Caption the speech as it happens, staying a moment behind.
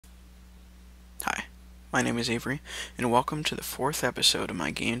My name is Avery, and welcome to the fourth episode of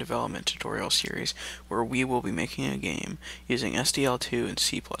my game development tutorial series, where we will be making a game using SDL2 and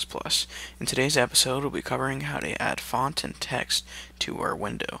C++. In today's episode, we'll be covering how to add font and text to our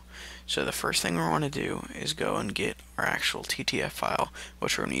window. So the first thing we want to do is go and get our actual TTF file,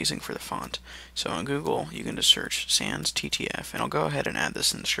 which we're using for the font. So on Google, you can just search sans TTF, and I'll go ahead and add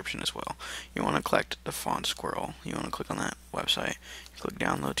this in the description as well. You want to collect the font squirrel. You want to click on that website, click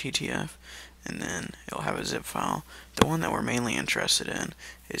download TTF, and then it'll have a zip file. The one that we're mainly interested in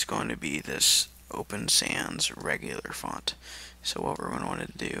is going to be this Open Sans regular font. So what we're going to want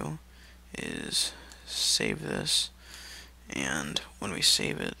to do is save this, and when we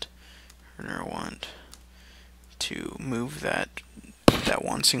save it, we're going to want to move that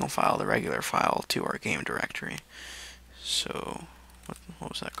one single file, the regular file, to our game directory. So what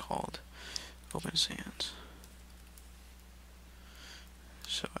was that called? Open Sans.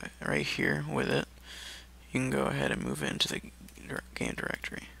 So right here with it, you can go ahead and move it into the game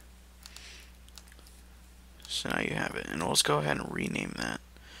directory. So now you have it, and we'll just go ahead and rename that,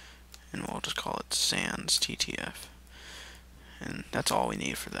 and we'll just call it sans TTF, and that's all we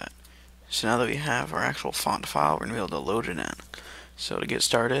need for that. So now that we have our actual font file, we're going to be able to load it in. So to get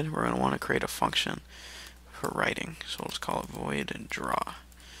started, we're going to want to create a function for writing. So we'll just call it void draw,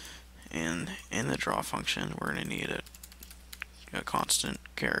 and in the draw function, we're going to need a constant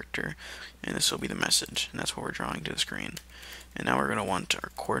character, and this will be the message, and that's what we're drawing to the screen. And now we're going to want our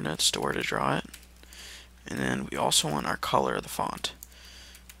coordinates to where to draw it, and then we also want our color of the font,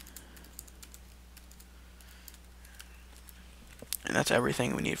 and that's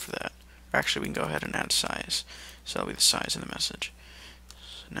everything we need for that. Actually, we can go ahead and add size, so that'll be the size of the message.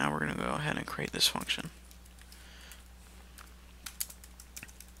 So now we're going to go ahead and create this function.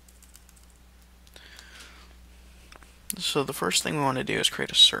 So the first thing we want to do is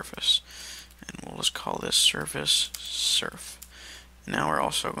create a surface, and we'll just call this surface surf. And now we're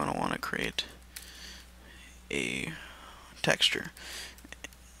also going to want to create a texture,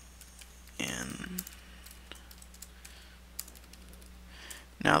 and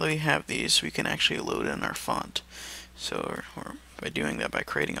now that we have these, we can actually load in our font. So by doing that, by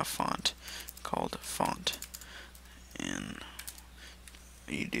creating a font called font, and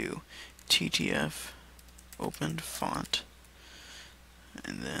you do TTF opened font,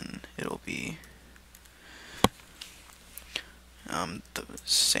 and then it'll be the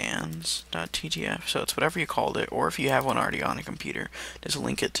sans.ttf, so it's whatever you called it, or if you have one already on a computer, just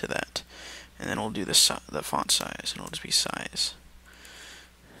link it to that, and then we'll do the font size, and it'll just be size.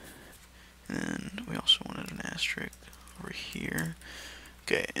 And then we also wanted an asterisk over here.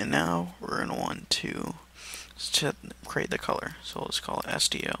 Okay, and now we're going to want to create the color, so we'll just call it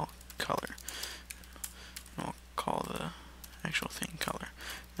SDL color. We'll call the actual thing color.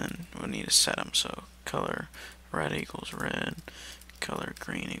 Then we'll need to set them, so color red equals red, color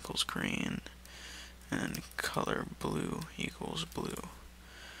green equals green, and color blue equals blue.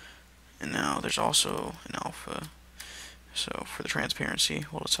 And now there's also an alpha, so for the transparency,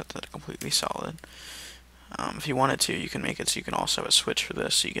 we'll set that to completely solid. If you wanted to, you can make it so you can also have a switch for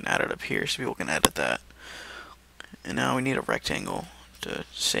this, so you can add it up here so people can edit that. And now we need a rectangle to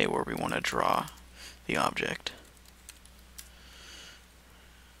say where we want to draw the object.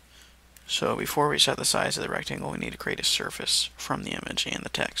 So before we set the size of the rectangle, we need to create a surface from the image and the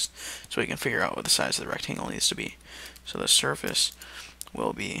text, so we can figure out what the size of the rectangle needs to be. So the surface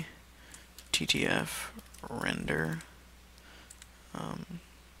will be TTF render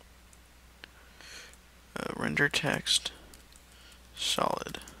render text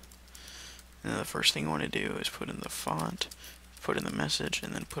solid. And then the first thing you want to do is put in the font, put in the message,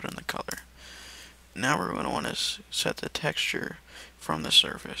 and then put in the color. Now we're going to want to set the texture from the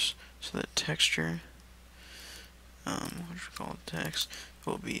surface. So the texture, what should we call it, text,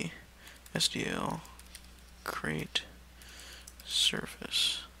 will be SDL create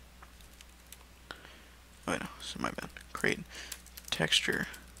surface. Oh no, so my bad. Create texture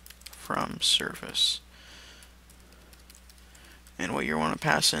from surface. And what you want to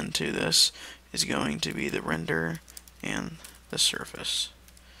pass into this is going to be the render and the surface.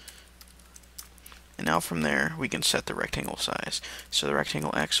 And now from there, we can set the rectangle size. So the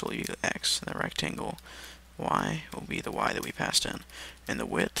rectangle X will be X, and the rectangle Y will be the Y that we passed in. And the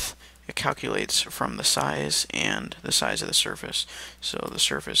width, it calculates from the size and the size of the surface. So the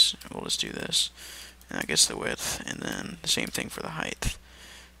surface, we'll just do this, and that gets the width, and then the same thing for the height.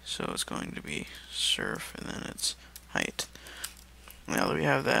 So it's going to be surf, and then it's height. Now that we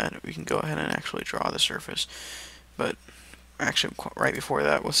have that, we can go ahead and actually draw the surface. But actually, right before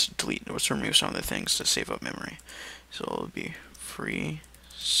that, let's remove some of the things to save up memory. So it'll be free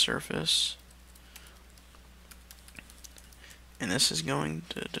surface and this is going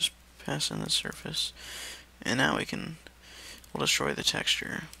to just pass in the surface. And now we'll destroy the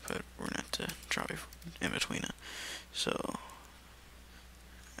texture, but we're gonna have to draw in between it. So,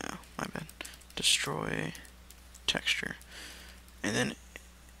 oh, my bad. Destroy texture, and then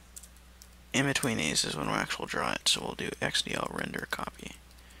in between these is when we'll actually draw it. So we'll do SDL render copy.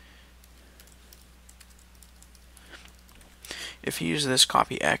 If you use this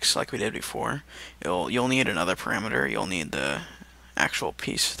copy X like we did before, you'll need another parameter. You'll need the actual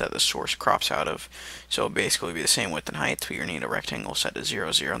piece that the source crops out of. So it'll basically be the same width and height, but you need a rectangle set to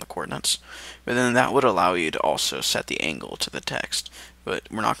 0, 0 on the coordinates. But then that would allow you to also set the angle to the text. But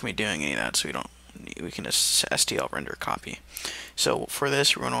we're not going to be doing any of that, so we can just SDL render copy. So for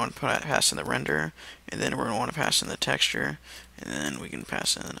this, we're going to want to pass in the render, and then we're going to want to pass in the texture, and then we can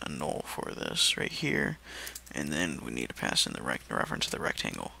pass in a null for this right here, and then we need to pass in the reference to the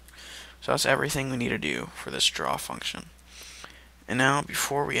rectangle. So that's everything we need to do for this draw function. And now,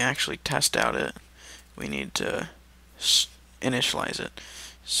 before we actually test out it, we need to initialize it.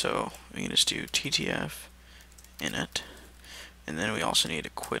 So we can just do ttf init, and then we also need to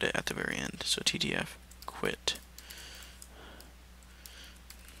quit it at the very end. So ttf quit.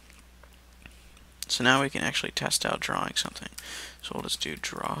 So now we can actually test out drawing something. So we'll just do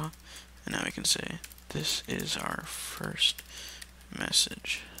draw, and now we can say this is our first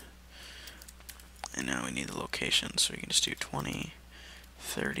message. And now we need the location, so we can just do 20,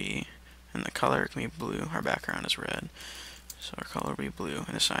 30, and the color can be blue. Our background is red, so our color will be blue,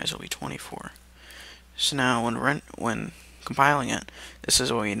 and the size will be 24. So now when compiling it, this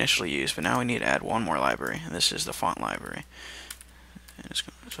is what we initially used, but now we need to add one more library, and this is the font library. And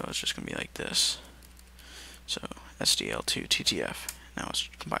so it's just going to be like this. So SDL2 TTF. Now let's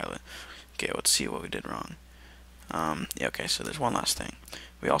compile it. Okay, let's see what we did wrong. Yeah, okay, so there's one last thing.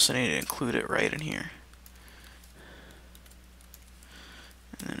 We also need to include it right in here.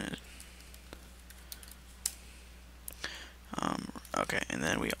 And then okay, and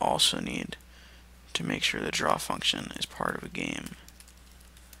then we also need to make sure the draw function is part of a game.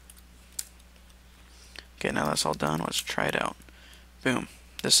 Okay, now that's all done. Let's try it out. Boom.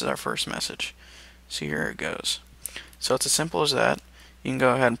 This is our first message. So here it goes. So it's as simple as that. You can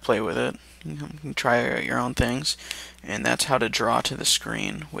go ahead and play with it. You can try your own things, and that's how to draw to the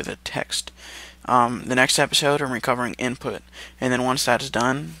screen with a text. The next episode, I'm recovering input, and then once that's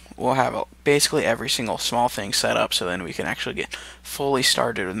done, we'll have basically every single small thing set up, so then we can actually get fully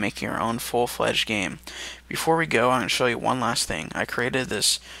started with making our own full-fledged game. Before we go, I'm going to show you one last thing. I created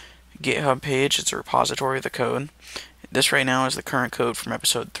this GitHub page. It's a repository of the code. This right now is the current code from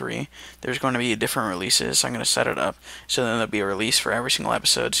episode 3. There's going to be different releases, so I'm going to set it up so then there'll be a release for every single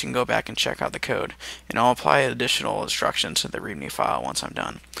episode, so you can go back and check out the code. And I'll apply additional instructions to the README file once I'm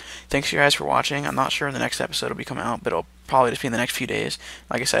done. Thanks you guys for watching. I'm not sure when the next episode will be coming out, but it'll probably just be in the next few days.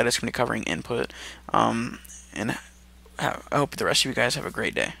 Like I said, it's going to be covering input. And I hope the rest of you guys have a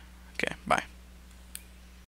great day. Okay, bye.